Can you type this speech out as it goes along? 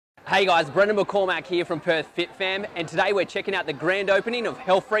Hey guys, Brendan McCormack here from Perth Fit Fam, and today we're checking out the grand opening of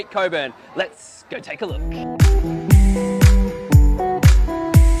Health Freak Cockburn. Let's go take a look.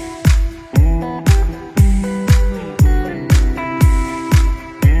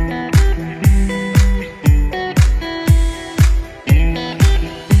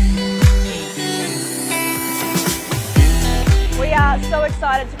 We are so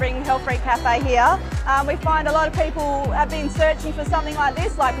excited to bring Health Freak Cafe here. We find a lot of people have been searching for something like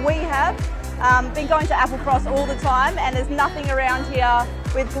this, like we have. Been going to Applefrost all the time, and there's nothing around here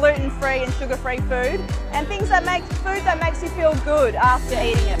with gluten-free and sugar-free food, and food that makes you feel good after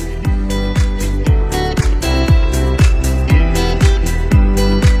eating it.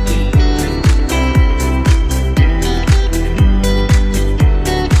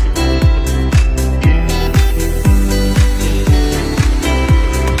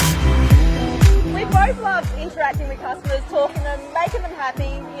 Interacting with customers, talking to them, making them happy,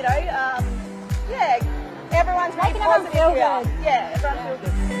 you know, yeah, everyone's making them feel good. Yeah, everyone feels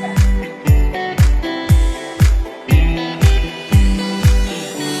good.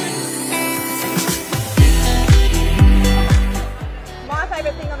 My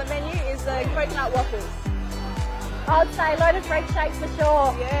favourite thing on the menu is the coconut waffles. I'd say lotus freak shakes for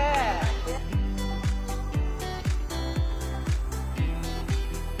sure. Yeah.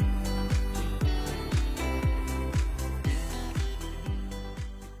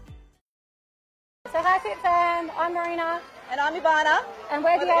 So hi Fit Fam, I'm Marina. And I'm Ivana. And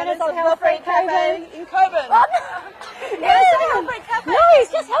we're the owners of Health Freak Cafe in Cockburn. Oh, no. Yeah, Health Freak Cafe. No, it's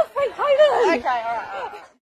just Health Freak Cockburn. Okay, alright.